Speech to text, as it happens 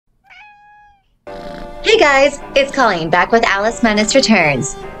guys, it's Colleen back with Alice Menace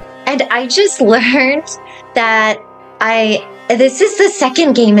Returns. And I just learned that this is the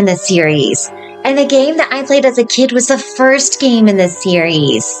second game in the series. And the game that I played as a kid was the first game in the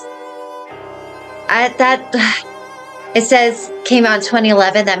series. It says came out in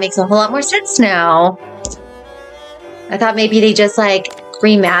 2011. That makes a whole lot more sense now. I thought maybe they just like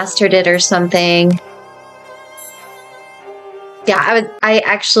remastered it or something. Yeah, I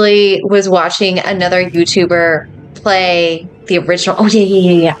actually was watching another YouTuber play the original. Oh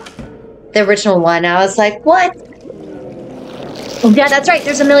yeah. The original one. I was like, what? Oh, yeah, that's right.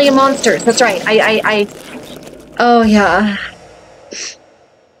 There's a million monsters. That's right. Oh yeah.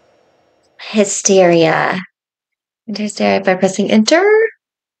 Hysteria. Enter hysteria by pressing enter.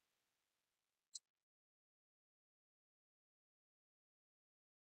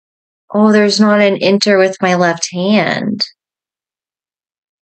 Oh, there's not an enter with my left hand.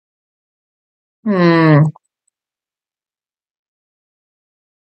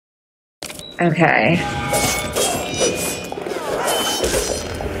 Okay.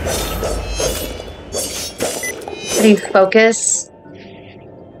 How do you focus?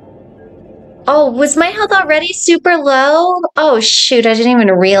 Oh, was my health already super low? Oh shoot, I didn't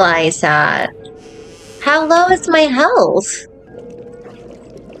even realize that. How low is my health?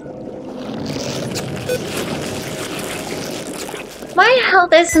 My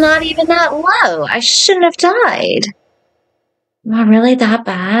health is not even that low. I shouldn't have died. Am I really that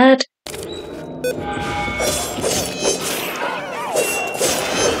bad?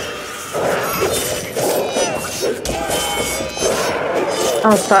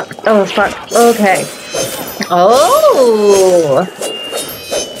 Oh fuck. Oh fuck. Okay. Oh.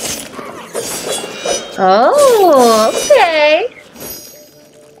 Oh, okay.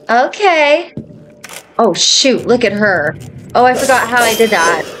 Okay. Oh shoot, look at her. Oh, I forgot how I did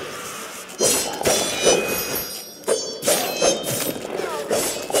that.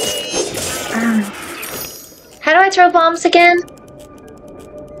 How do I throw bombs again?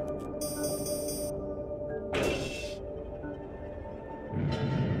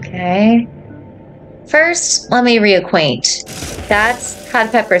 Okay. First, let me reacquaint. That's how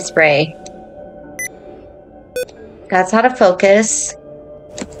to pepper spray. That's how to focus.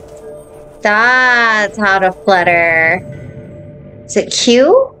 That's how to flutter. Is it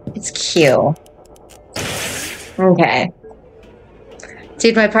Q? It's Q. Okay.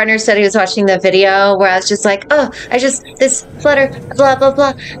 Dude, my partner said he was watching the video where I was just like, oh, this flutter, blah, blah,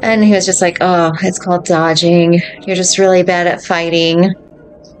 blah. And he was just like, oh, it's called dodging. You're just really bad at fighting.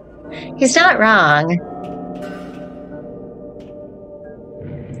 He's not wrong.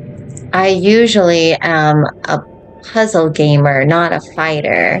 I usually am a puzzle gamer, not a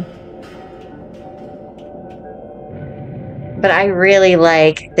fighter. But I really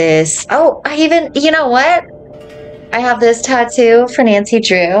like this. Oh, you know what? I have this tattoo for Nancy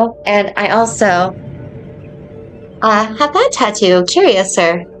Drew, and I also have that tattoo, Curious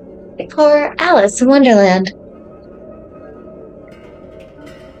Sir, for Alice in Wonderland.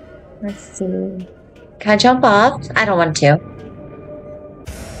 Let's see. Can I jump off? I don't want to.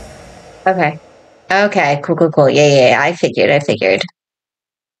 Okay. Okay, cool. Yeah, I figured.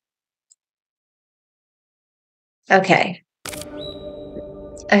 Okay.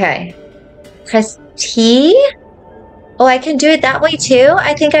 Okay. Press T? Oh, I can do it that way too?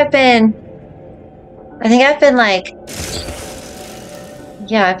 I think I've been like...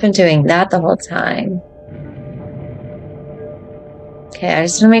 Yeah, I've been doing that the whole time. Okay, I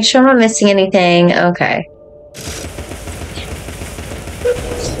just want to make sure I'm not missing anything. Okay.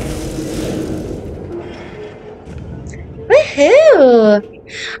 Woohoo!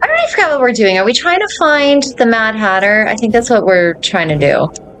 I forgot what we're doing. Are we trying to find the Mad Hatter? I think that's what we're trying to do.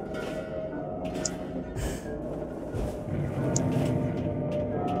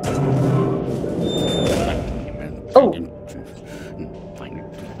 Oh.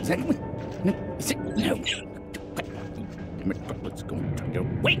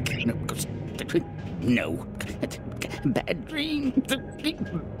 No. Bad dream.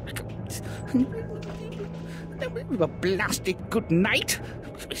 A blasted good night.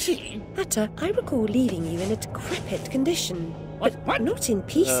 Hatter, I recall leaving you in a decrepit condition. But not in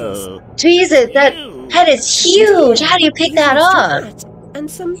pieces. Jesus, that head is huge. How do you pick that up? And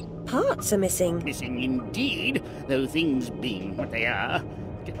some parts are missing. Missing indeed, though things being what they are.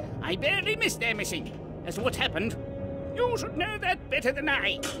 I barely missed their missing. As to what's happened, you should know that better than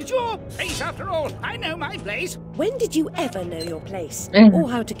I. It's your place after all. I know my place. When did you ever know your place? Or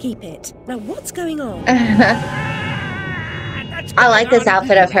how to keep it? Now what's going on? That I like this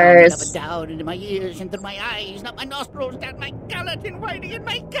outfit of hers. Up and down into my ears, into my eyes, up my nostrils, down my gullet, and whining in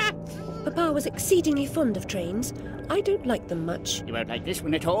my guts. Papa was exceedingly fond of trains. I don't like them much. You won't like this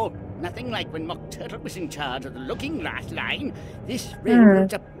one at all. Nothing like when Mock Turtle was in charge of the looking glass line. This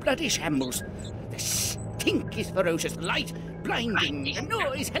railroad's a bloody shambles. The stink is ferocious, the light blinding, the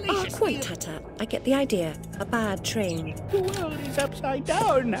noise hellacious. Quite, Tata. I get the idea. A bad train. The world is upside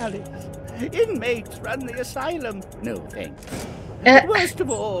down, Alice. Inmates run the asylum. No thanks. But worst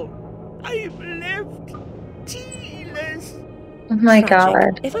of all, I'm left tealess. Oh my Tragic.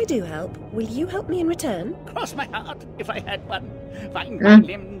 god. If I do help, will you help me in return? Cross my heart, if I had one. Find my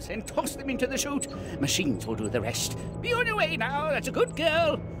limbs and toss them into the chute. Machines will do the rest. Be on your way now, that's a good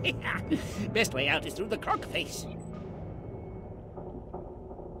girl. Best way out is through the clock face.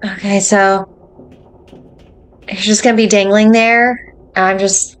 Okay, so you're just gonna be dangling there? I'm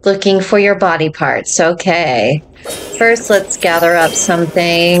just looking for your body parts. Okay. First, let's gather up some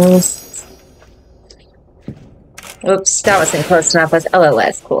things. Oops, that wasn't close enough. Oh, it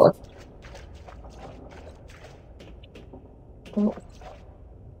was. Cool.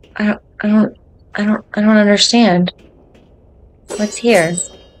 I don't understand. What's here?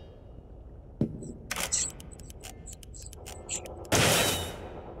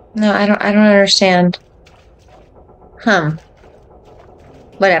 No, I don't understand.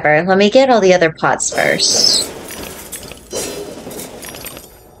 Whatever. Let me get all the other pots first.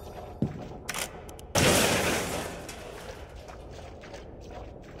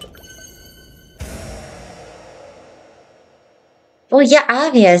 Well, yeah,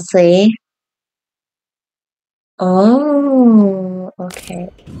 obviously. Oh, okay.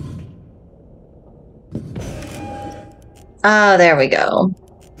 Oh, there we go.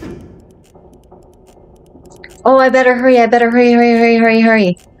 Oh, I better hurry,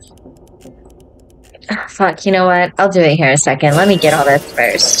 hurry. Oh, fuck, you know what? I'll do it here in a second. Let me get all this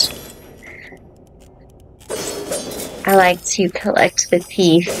first. I like to collect the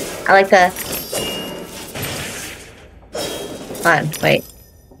teeth. I like the... Hold on, wait.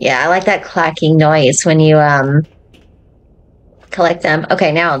 Yeah, I like that clacking noise when you, collect them.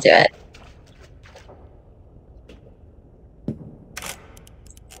 Okay, now I'll do it.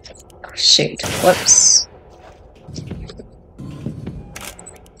 Oh, shoot. Whoops.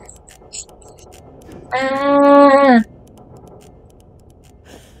 Ah!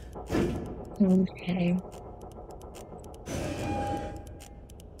 Okay.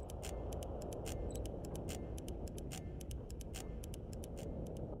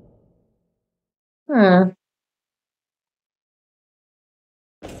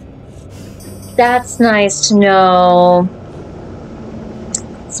 That's nice to know.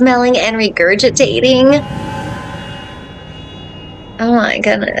 Smelling and regurgitating. Oh my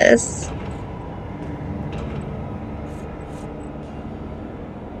goodness.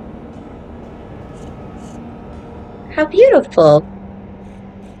 How beautiful.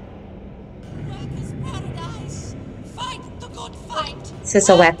 Is this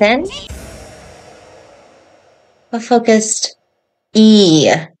a weapon? Well, focused.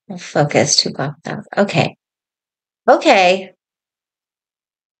 E. Well, focused. Who got that? Okay. Okay.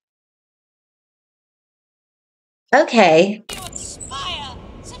 Okay.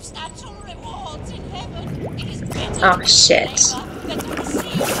 Oh, shit.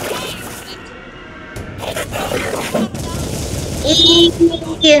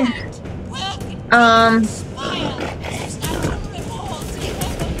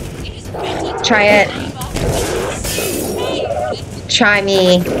 Try it. Try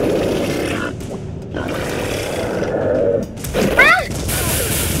me. Ah!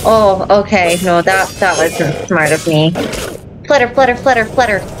 Oh, okay. No, that wasn't smart of me. Flutter, flutter, flutter,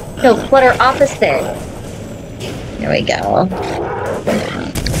 flutter. No, flutter opposite. There we go.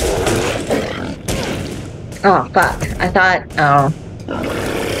 Oh, fuck. I thought... Oh.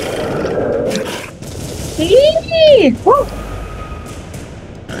 Woo!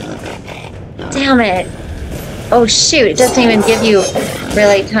 Damn it. Oh, shoot. It doesn't even give you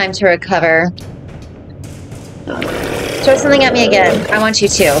really time to recover. Throw something at me again. I want you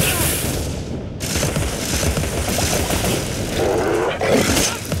to.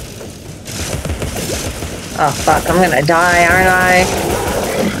 Oh, fuck. I'm gonna die, aren't I?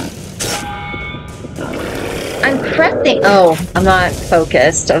 I'm pressing. Oh, I'm not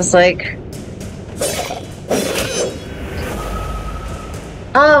focused. I was like...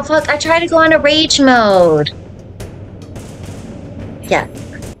 Oh, fuck. I tried to go into rage mode. Yeah.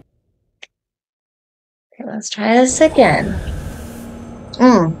 Okay, let's try this again.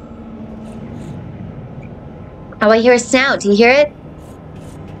 Oh, I hear a snout. Do you hear it?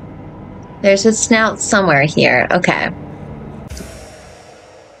 There's a snout somewhere here. Okay.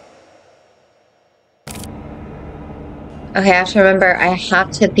 Okay, I have to remember I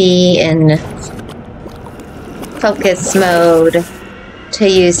have to be in focus mode to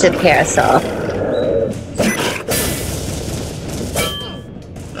use the parasol.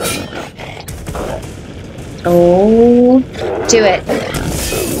 Oh, do it.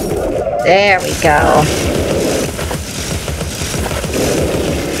 There we go.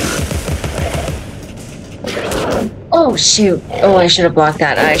 Oh, shoot. Oh, I should have blocked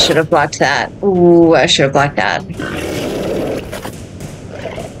that. I should have blocked that. Ooh, I should have blocked that.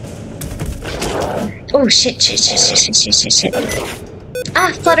 Oh, shit.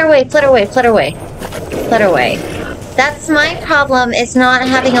 Ah, flutter away. That's my problem, is not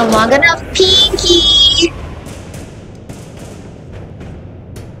having a long enough pinky.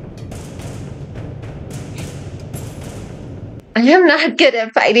 I am not good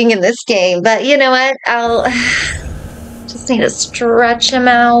at fighting in this game, but you know what? I'll just need to stretch him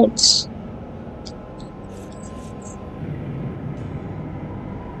out.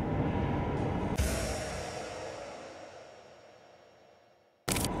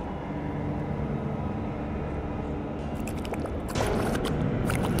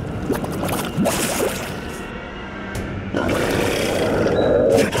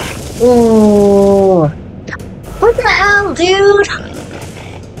 Ooh. What the hell, dude?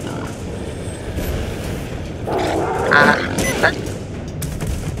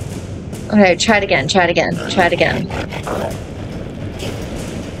 Okay, try it again.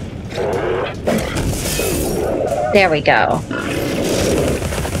 There we go.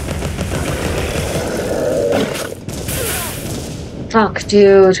 Fuck,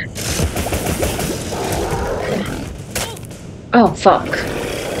 dude. Oh, fuck.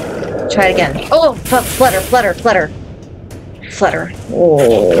 Try it again. Oh, fuck. Flutter.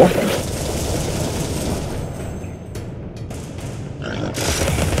 Oh.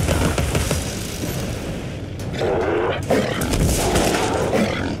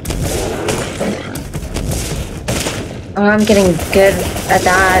 Oh, I'm getting good at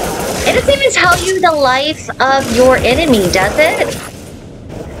that. It doesn't even tell you the life of your enemy, does it?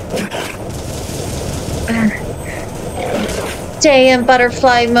 Stay in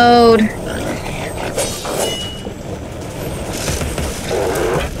butterfly mode.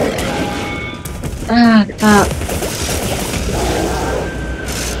 Ah, fuck.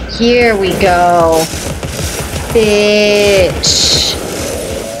 Here we go. Bitch.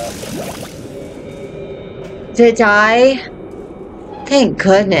 Did it die? Thank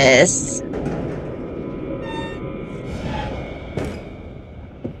goodness.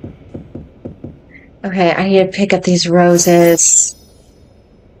 Okay, I need to pick up these roses.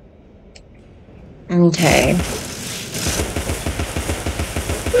 Okay.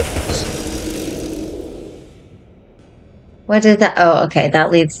 What did that? Oh, okay,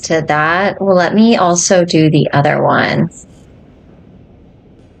 that leads to that. Well, let me also do the other one.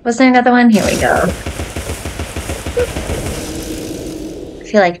 Was there another one? Here we go. I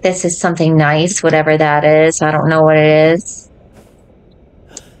feel like this is something nice, whatever that is. I don't know what it is.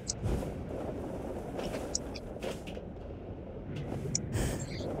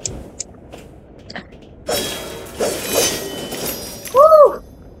 Woo!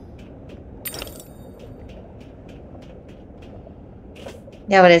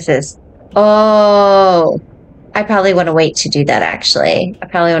 Yeah, what is this? Oh, I probably want to wait to do that, actually. I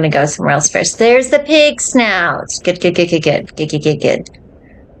probably want to go somewhere else first. There's the pig snout. Good.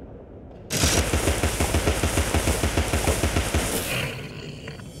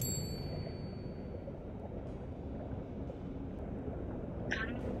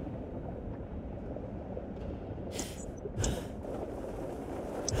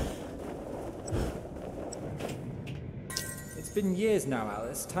 It's been years now,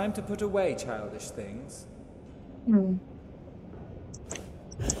 Alice. Time to put away childish things.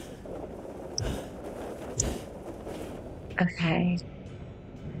 Okay.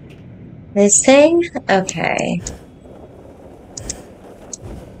 This thing? Okay.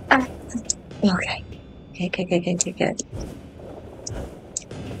 Ah, okay. Okay, good.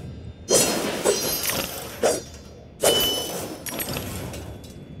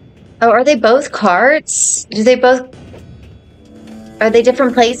 Oh, are they both carts? Do they both... Are they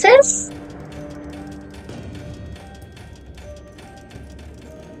different places?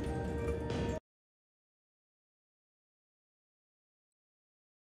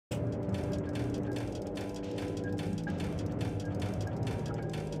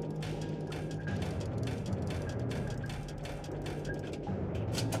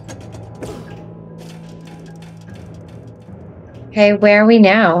 Okay, where are we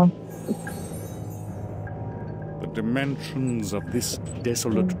now? dimensions of this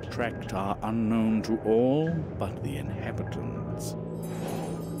desolate tract are unknown to all but the inhabitants.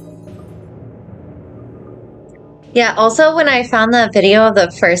 Yeah, also when I found the video of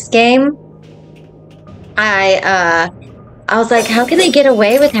the first game, I was like, how can they get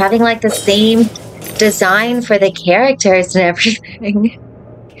away with having like the same design for the characters and everything?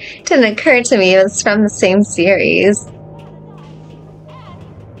 Didn't occur to me it was from the same series.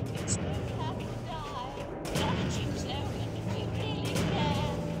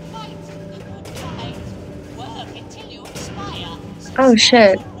 Oh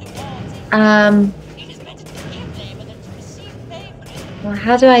shit. Well,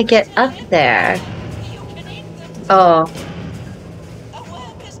 how do I get up there? Oh.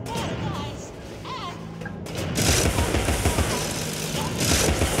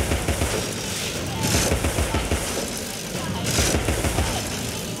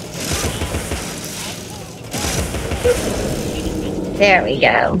 There we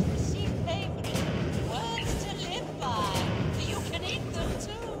go.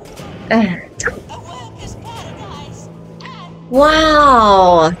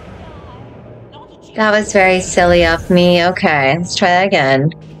 Wow. That was very silly of me. Okay, let's try that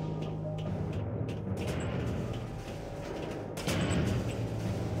again.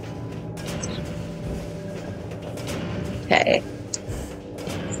 Okay.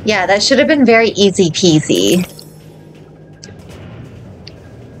 Yeah, that should have been very easy peasy.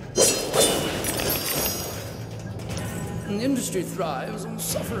 The industry thrives on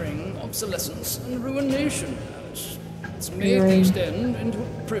suffering, obsolescence, and ruination. It's made the East End into a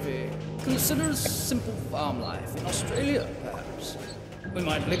privy. Consider a simple farm life in Australia, perhaps. We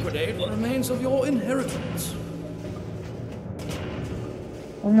might liquidate what remains of your inheritance.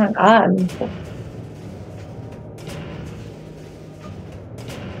 Oh my god.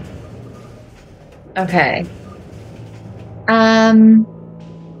 Okay.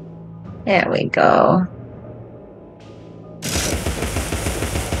 There we go.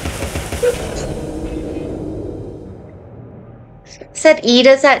 Said E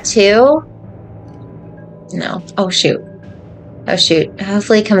does that too? No. Oh shoot. Oh shoot.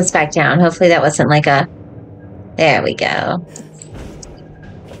 Hopefully it comes back down. Hopefully that wasn't like a... There we go.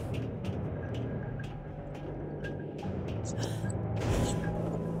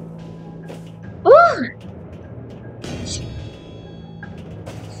 Woo!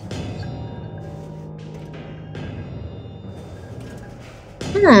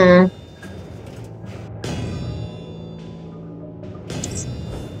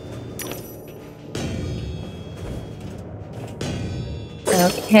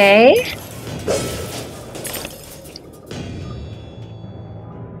 Okay.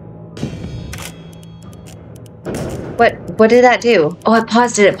 What did that do? Oh, I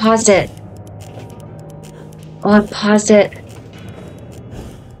paused it. It paused it. Oh, I paused it.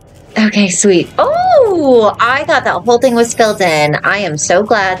 Okay, sweet. Oh, I thought that whole thing was filled in. I am so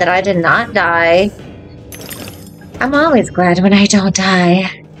glad that I did not die. I'm always glad when I don't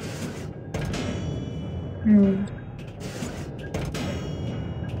die.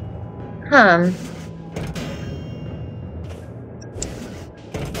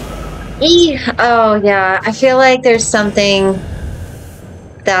 Oh, yeah. I feel like there's something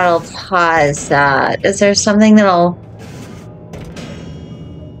that'll pause that. Is there something that'll...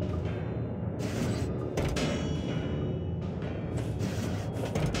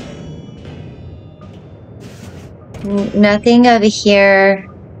 Nothing over here.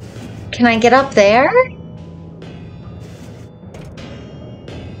 Can I get up there?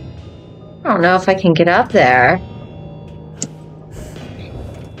 I don't know if I can get up there.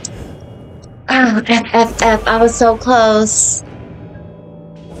 Oh, F. I was so close.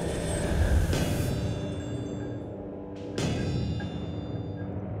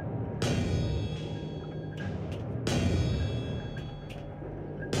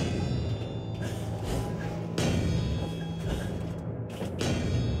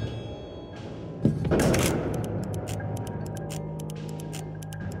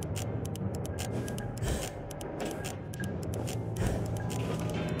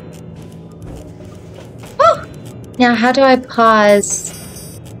 Now, how do I pause?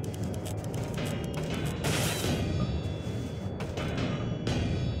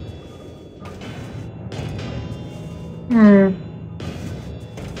 There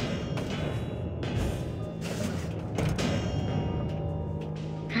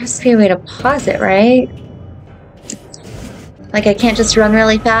has to be a way to pause it, right? Like I can't just run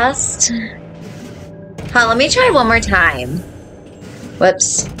really fast? Huh, let me try one more time.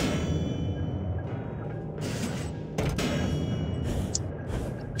 Whoops.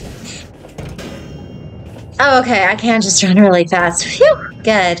 Oh, okay, I can just run really fast. Phew,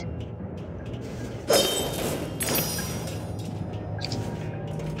 good.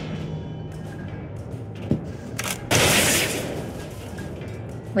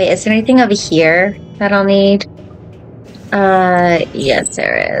 Wait, is there anything over here that I'll need? Yes,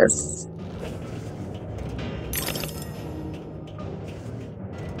 there is.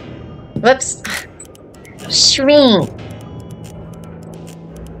 Whoops. Shrink.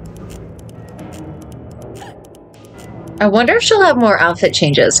 I wonder if she'll have more outfit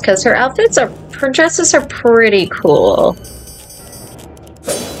changes, because her dresses are pretty cool.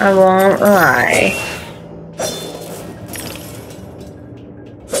 I won't lie.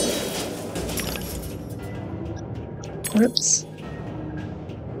 Whoops.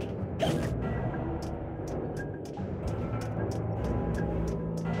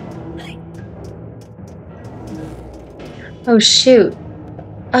 Oh, shoot.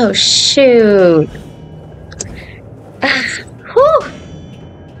 Oh, shoot. Ah, whew.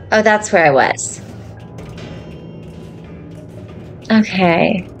 Oh, that's where I was.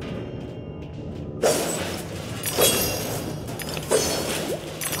 Okay.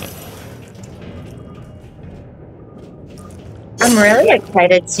 I'm really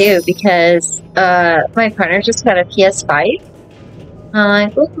excited too because my partner just got a PS5. I'm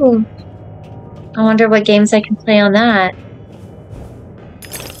like, ooh. I wonder what games I can play on that.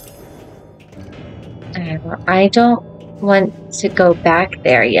 I don't want to go back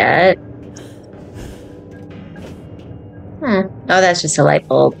there yet. Oh, that's just a light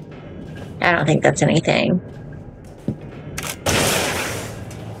bulb. I don't think that's anything.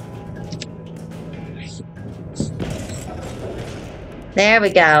 There we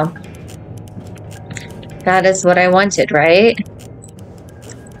go. That is what I wanted, right?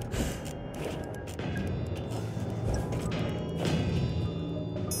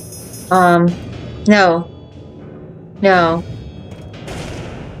 No. No.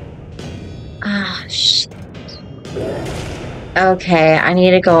 Ah, shit. Okay, I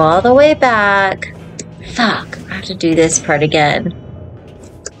need to go all the way back. Fuck, I have to do this part again.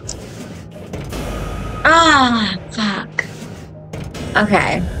 Ah, fuck.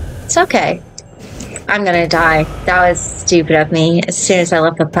 Okay, it's okay. I'm gonna die. That was stupid of me. As soon as I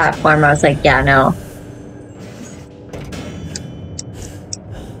left the platform, I was like, yeah, no.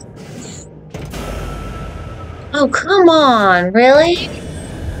 Oh, come on, really?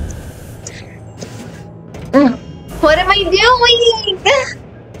 What am I doing?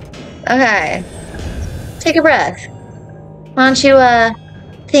 Okay. Take a breath. Why don't you,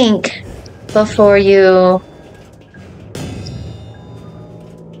 think before you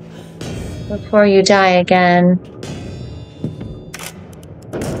die again.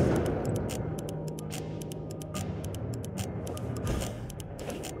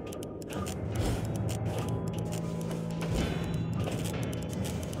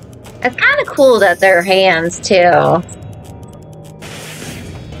 It's kind of cool that they're hands, too.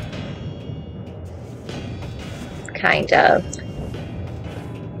 Kind of.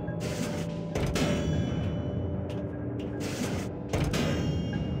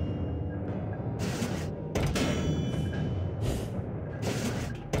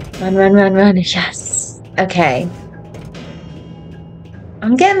 Run, run, run, run. Yes. Okay.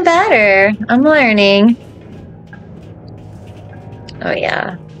 I'm getting better. I'm learning. Oh,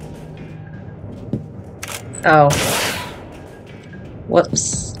 yeah. Oh.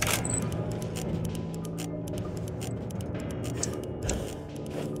 Whoops.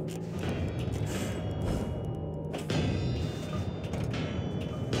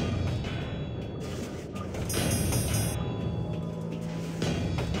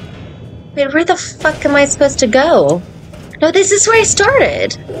 Wait, where the fuck am I supposed to go? No, this is where I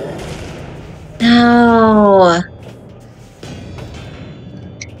started. No.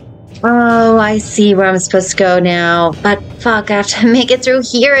 Oh, I see where I'm supposed to go now. But fuck, I have to make it through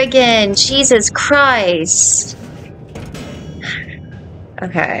here again. Jesus Christ.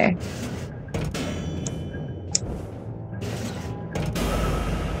 Okay.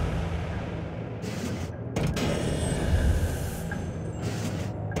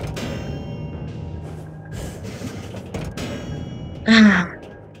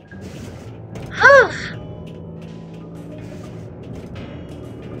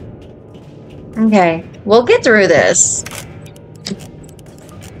 Okay, we'll get through this.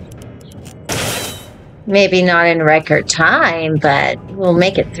 Maybe not in record time, but we'll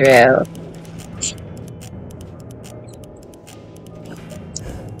make it through.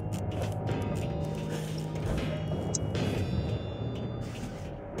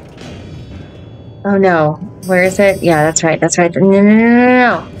 Oh no, where is it? Yeah, that's right, that's right. No, no, no, no,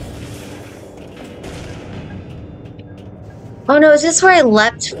 no. Oh no, is this where I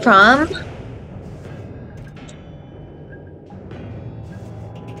leapt from?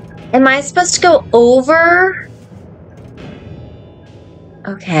 Am I supposed to go over?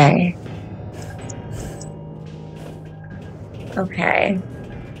 Okay. Okay.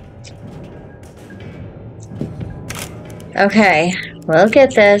 Okay. We'll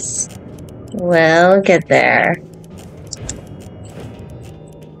get this. We'll get there.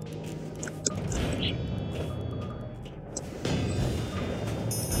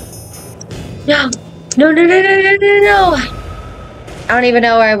 No! No, no, no, no, no, no, no! I don't even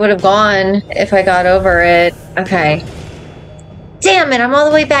know where I would have gone if I got over it. Okay. Damn it, I'm all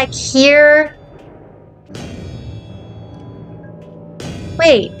the way back here.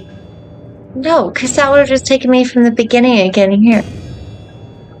 Wait. No, because that would have just taken me from the beginning and getting here.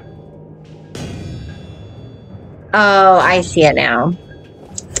 Oh, I see it now.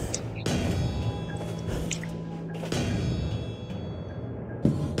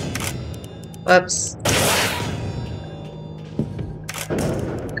 Whoops.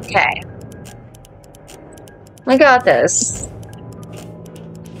 Okay. We got this.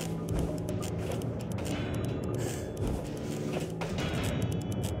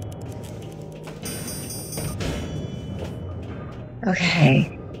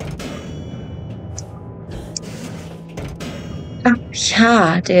 Okay. Oh,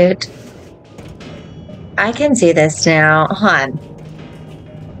 yeah, dude. I can see this now. Hold on.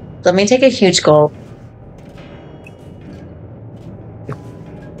 Let me take a huge gulp.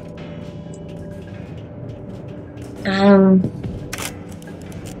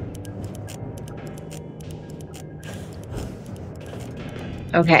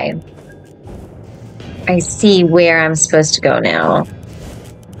 Okay. I see where I'm supposed to go now.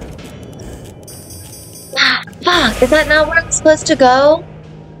 Ah, fuck! Is that not where I'm supposed to go?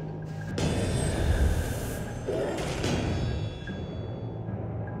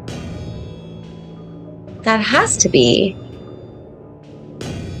 That has to be.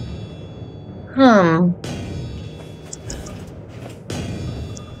 Woo!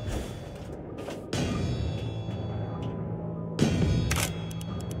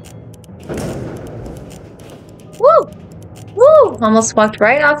 Woo! Almost walked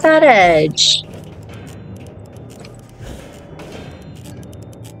right off that edge.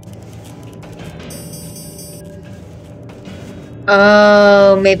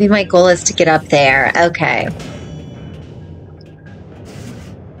 Oh, maybe my goal is to get up there. Okay.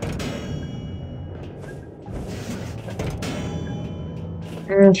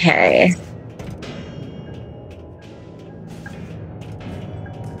 Okay.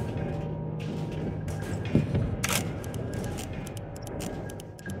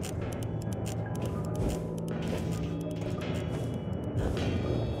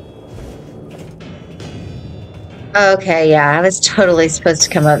 Okay, yeah, I was totally supposed to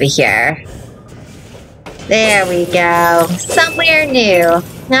come over here. There we go. Somewhere new.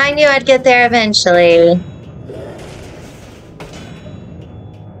 I knew I'd get there eventually.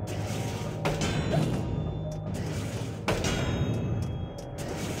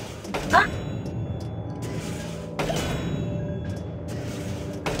 Ah.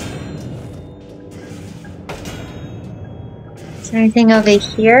 Is there anything over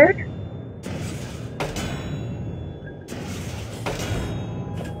here?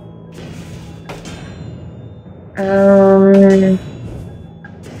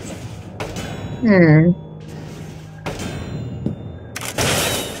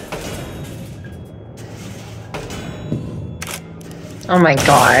 Oh my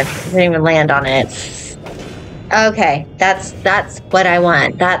god, I didn't even land on it. Okay, that's what I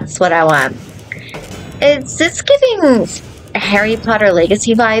want. That's what I want. Is this giving Harry Potter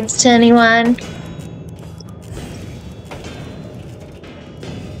Legacy vibes to anyone?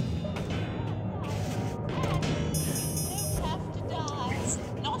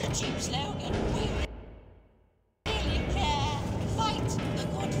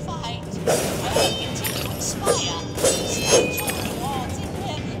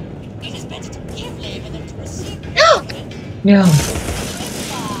 No.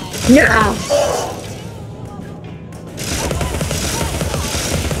 No.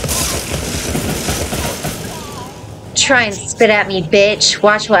 Try and spit at me, bitch.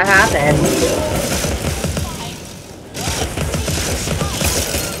 Watch what happens.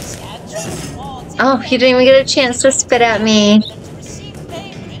 Oh, you didn't even get a chance to spit at me. See,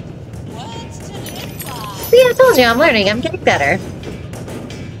 I told you, I'm learning. I'm getting better.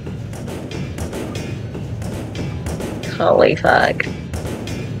 Holy fuck.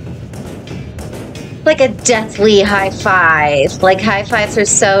 Like a deathly high five. Like, high fives are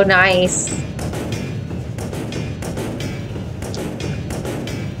so nice.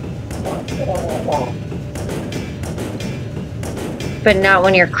 but not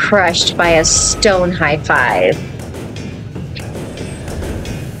when you're crushed by a stone high five.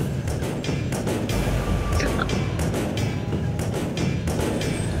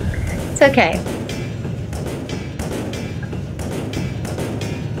 It's okay.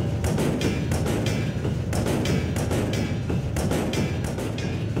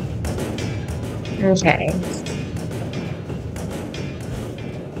 Okay.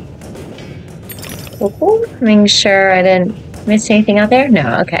 Cool. Making sure I didn't miss anything out there?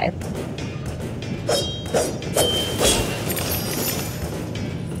 No, okay.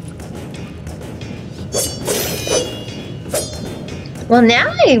 Well,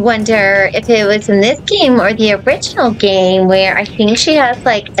 now I wonder if it was in this game or the original game where I think she has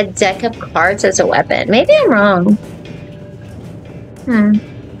like a deck of cards as a weapon. Maybe I'm wrong.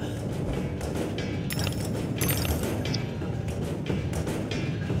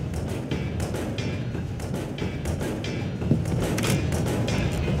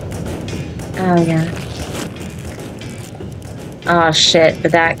 Oh, yeah. Oh, shit,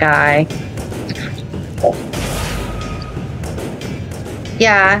 but that guy.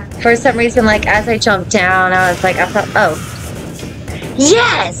 Yeah, for some reason, like, as I jumped down, I was like, I thought, oh.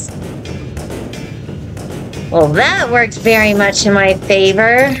 Yes! Well, that worked very much in my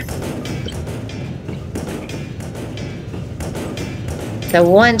favor. The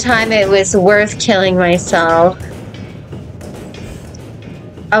one time it was worth killing myself.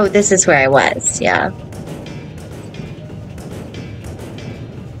 Oh, this is where I was, yeah.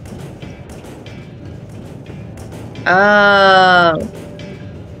 Oh.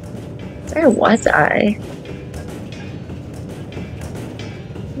 Where was I?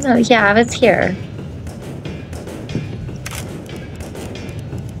 No, yeah, I was here.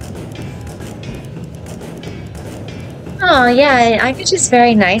 Oh, yeah, I could just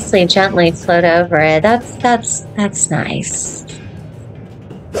very nicely, gently float over it. That's nice.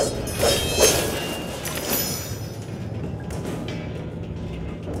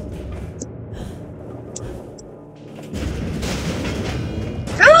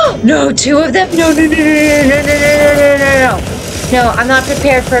 No, two of them? No, no, no, no, no, no, no, no, no, no, no. No, I'm not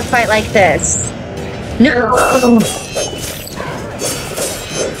prepared for a fight like this. No.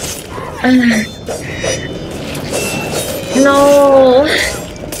 No.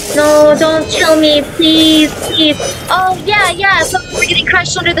 No, don't kill me, please, please. Oh, yeah, so we're getting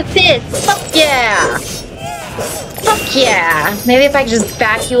crushed under the fist. Fuck yeah. Fuck yeah. Maybe if I could just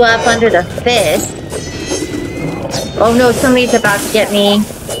back you up under the fist. Oh no, somebody's about to get me.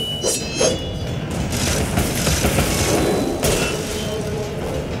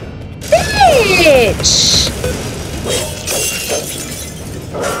 Bitch!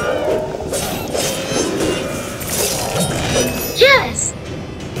 Yes!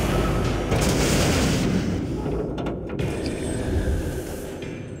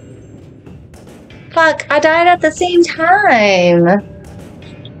 Fuck, I died at the same time.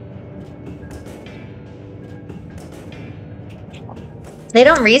 They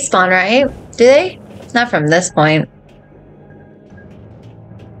don't respawn, right? Do they? Not from this point.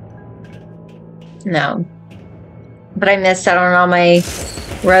 No. But I missed out on all my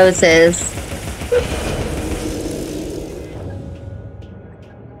roses.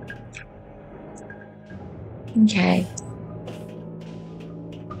 Okay.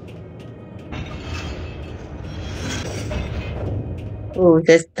 Ooh,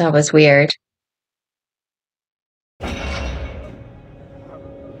 that was weird.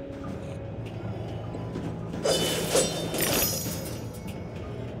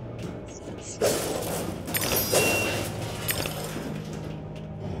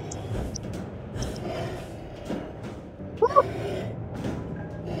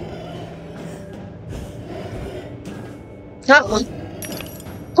 Uh-oh.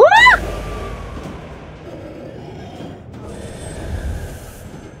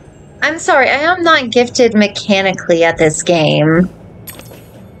 I'm sorry, I am not gifted mechanically at this game.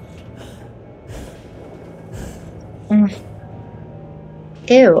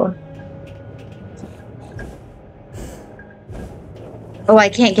 Ew. Oh, I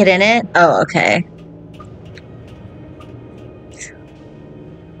can't get in it? Oh, okay.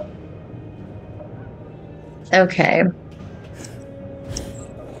 Okay.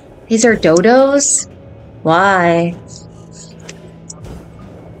 These are dodos? Why?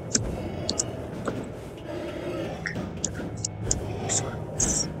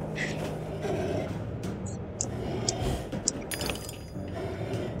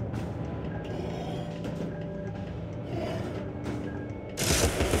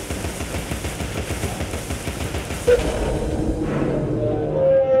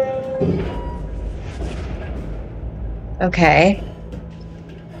 Okay.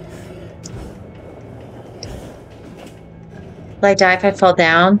 Will I die if I fall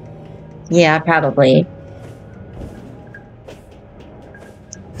down? Yeah, probably.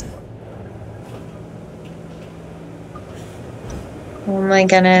 Oh my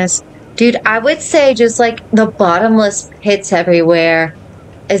goodness. Dude, I would say just like the bottomless pits everywhere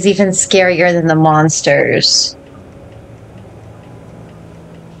is even scarier than the monsters.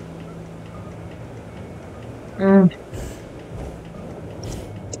 Mm.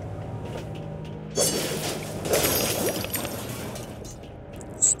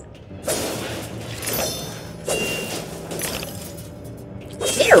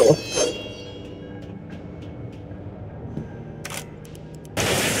 Ew.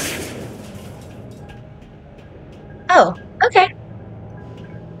 Oh, okay.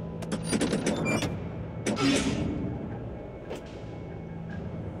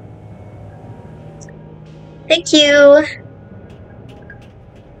 Thank you.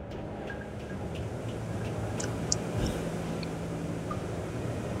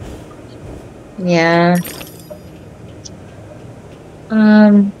 Yeah.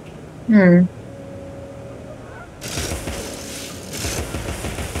 Hmm.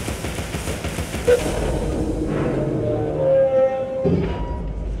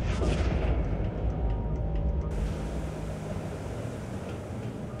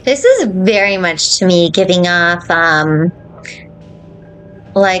 This is very much to me giving off,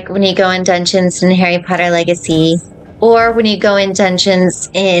 like when you go in dungeons in Harry Potter Legacy, or when you go in dungeons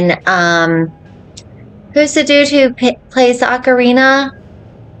in, who's the dude who plays the ocarina,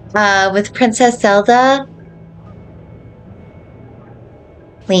 with Princess Zelda?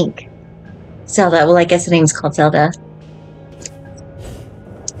 Link. Zelda. Well, I guess the name's called Zelda.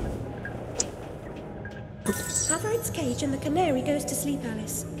 Cover its cage and the canary goes to sleep,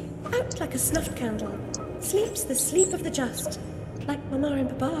 Alice. Out like a snuffed candle. Sleeps the sleep of the just. Like Mama and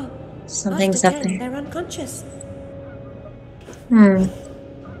Papa. Something's After up 10, there. they're unconscious. Hmm.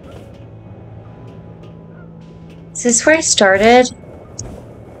 Is this where I started?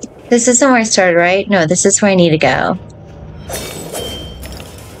 This isn't where I started, right? No, this is where I need to go.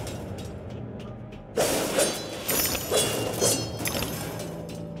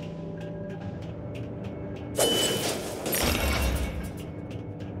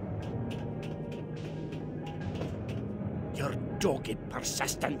 Your dogged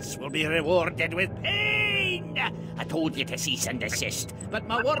persistence will be rewarded with pain. I told you to cease and desist, but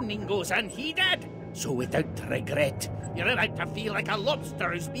my warning goes unheeded. So without regret, you're about to feel like a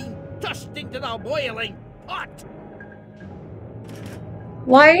lobster who's being tossed into the boiling pot.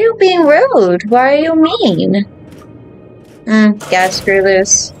 Why are you being rude? Why are you mean? Gotta screw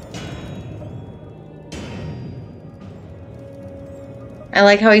loose. I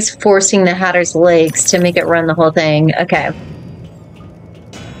like how he's forcing the Hatter's legs to make it run the whole thing. Okay.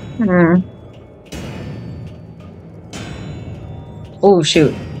 Oh,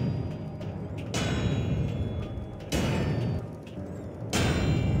 shoot.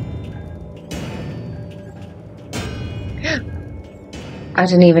 I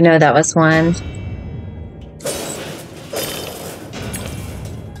didn't even know that was one.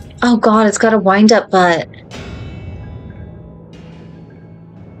 Oh god, it's got a wind-up butt.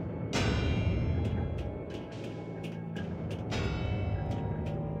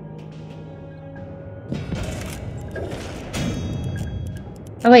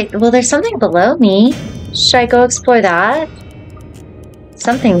 Oh wait, well there's something below me. Should I go explore that?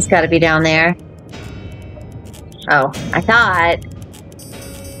 Something's gotta be down there. Oh, I thought.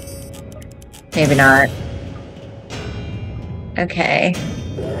 Maybe not. Okay.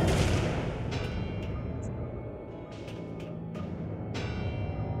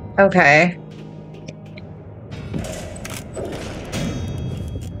 Okay.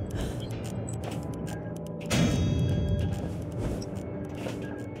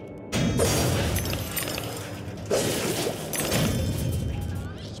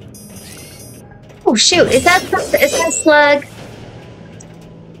 Oh shoot, is that slug?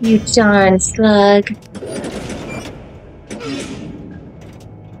 You darn slug.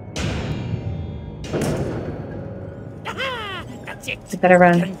 That's it. I better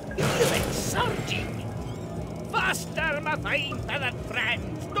run. Can feel it surging. Faster, my fine feathered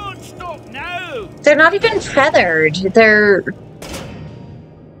friends. Don't stop now. They're not even feathered. They're...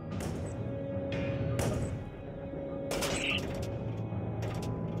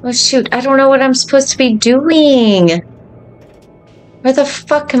 Oh shoot, I don't know what I'm supposed to be doing. Where the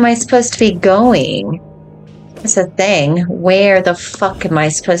fuck am I supposed to be going? That's a thing. Where the fuck am I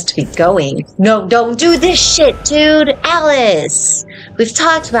supposed to be going? No, don't do this shit, dude! Alice! We've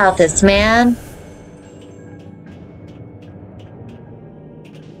talked about this, man.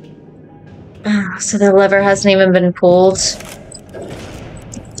 So the lever hasn't even been pulled.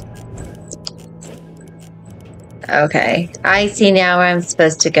 Okay. I see now where I'm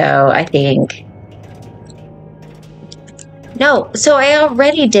supposed to go, I think. No, so I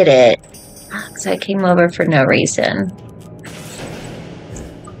already did it. So I came over for no reason.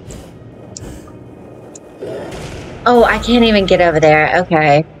 Oh, I can't even get over there.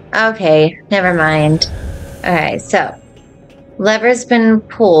 Okay. Okay, never mind. Okay, so lever's been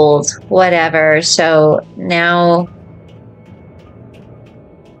pulled, whatever. So now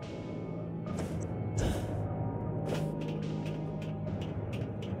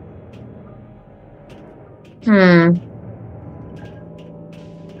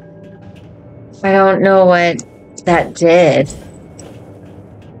I don't know what that did.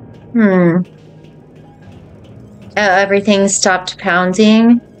 Oh, everything stopped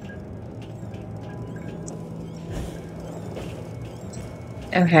pounding.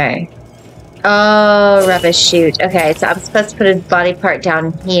 Okay. Oh, rubbish shoot. Okay, so I'm supposed to put his body part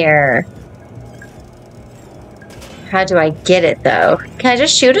down here. How do I get it, though? Can I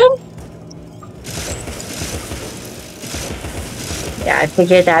just shoot him? Yeah, I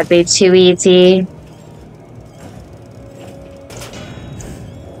figured that'd be too easy.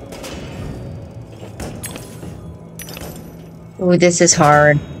 Ooh, this is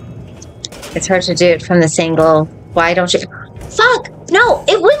hard. It's hard to do it from this angle. Why don't you... Fuck! No!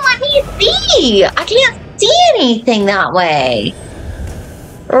 It wouldn't let me see! I can't see anything that way!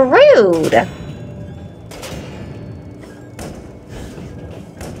 Rude!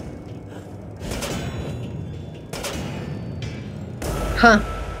 Huh.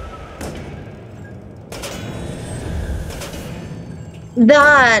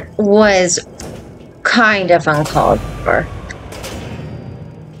 That was kind of uncalled for.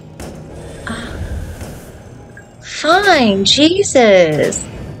 Fine, Jesus.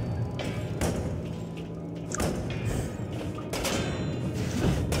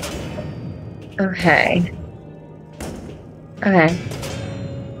 Okay. Okay.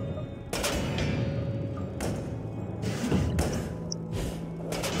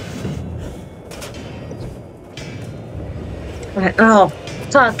 Oh,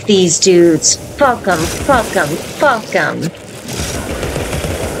 fuck these dudes. Fuck them, fuck them, fuck them.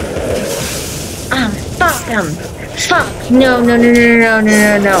 Fuck them. Fuck. No, no, no, no, no, no,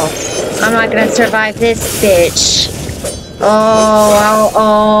 no, no. I'm not gonna survive this bitch. Oh,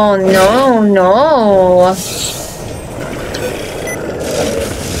 oh, no, no.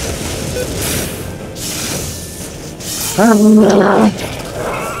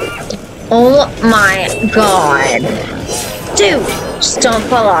 Oh my god. Dude, just don't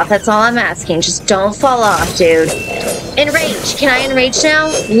fall off. That's all I'm asking. Just don't fall off, dude. Enrage. Can I enrage now?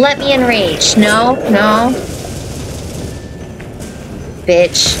 Let me enrage. No, no.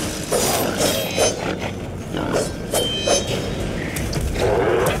 Bitch.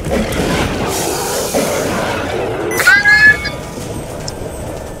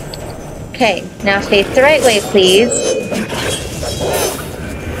 Okay, now face the right way, please.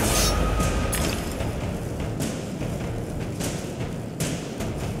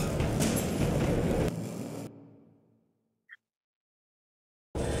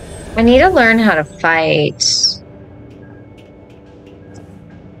 I need to learn how to fight.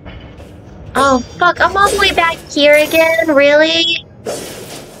 Oh, fuck. I'm all the way back here again? Really?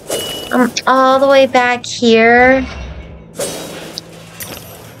 I'm all the way back here?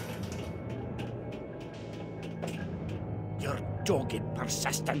 Your dogged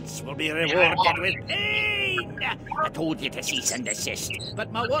persistence will be rewarded with pain. I told you to cease and desist,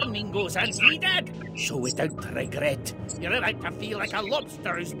 but my warning goes unheeded. So without regret, you're about to feel like a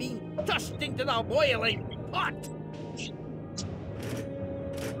lobster who's being tossed into the boiling pot.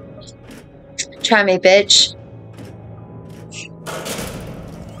 Try me, bitch.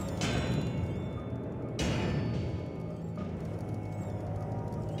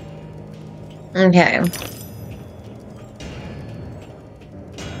 Okay.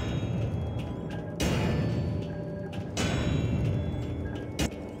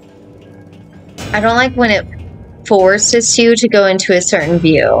 I don't like when it forces you to go into a certain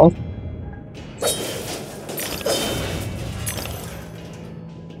view.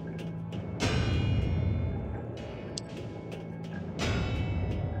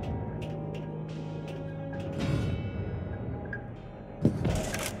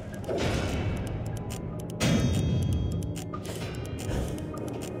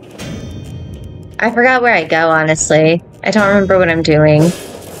 I forgot where I go, honestly. I don't remember what I'm doing.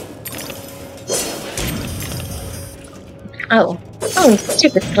 Oh. Oh,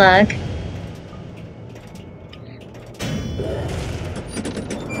 stupid slug.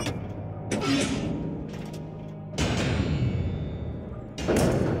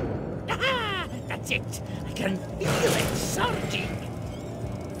 That's it. I can feel it surging.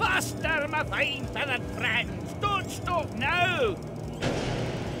 Faster, my fine feathered friends. Don't stop now.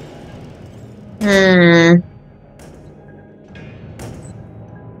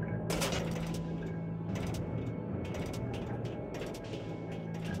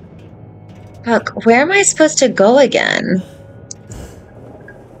 Fuck, where am I supposed to go again?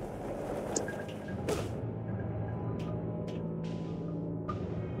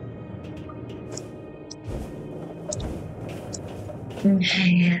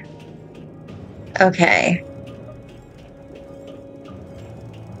 Okay. Okay.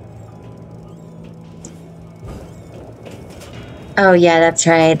 Oh yeah, that's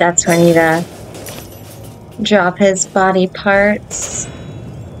right. That's where I need to drop his body parts.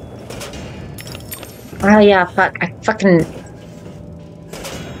 Oh yeah, fuck. I fucking...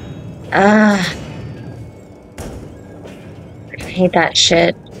 I hate that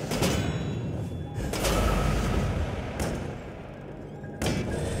shit.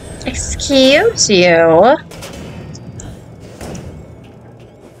 Excuse you?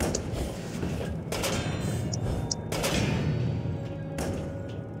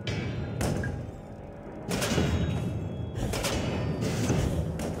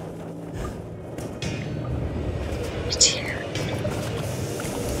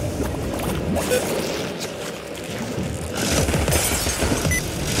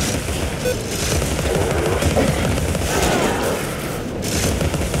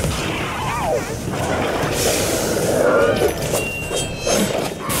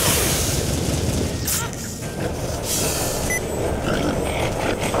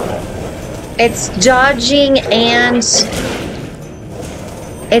 It's dodging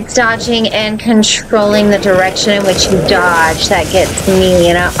and controlling the direction in which you dodge that gets me,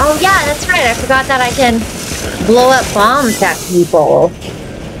 you know? Oh yeah, that's right. I forgot that I can blow up bombs at people.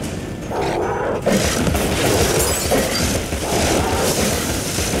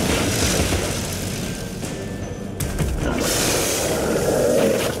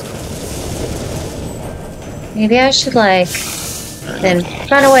 Maybe I should like then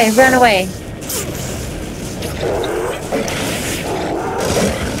run away, run away.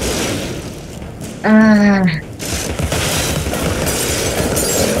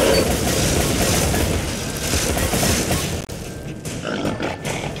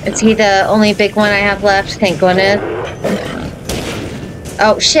 Is he the only big one I have left? Thank goodness.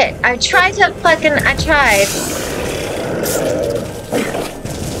 Oh shit, I tried.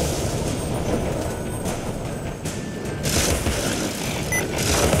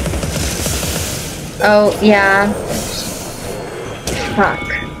 Oh, yeah. Fuck.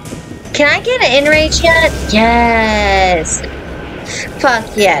 Can I get an Enrage yet? Yes. Fuck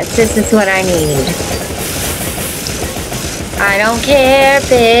yes, this is what I need. I don't care,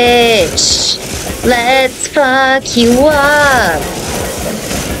 bitch. Let's fuck you up.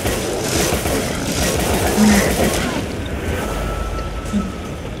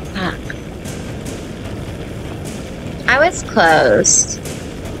 Fuck. I was close.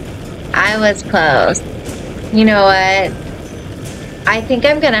 You know what? I think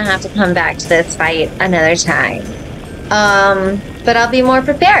I'm gonna have to come back to this fight another time. But I'll be more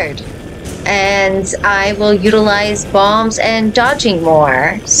prepared. And I will utilize bombs and dodging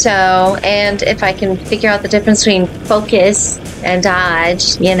more. So, and if I can figure out the difference between focus and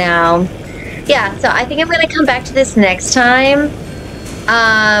dodge, you know. Yeah, so I think I'm gonna come back to this next time.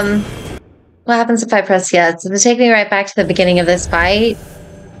 What happens if I press yes? Does it take me right back to the beginning of this fight?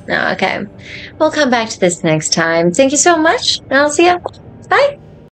 No, okay. We'll come back to this next time. Thank you so much, and I'll see you. Bye.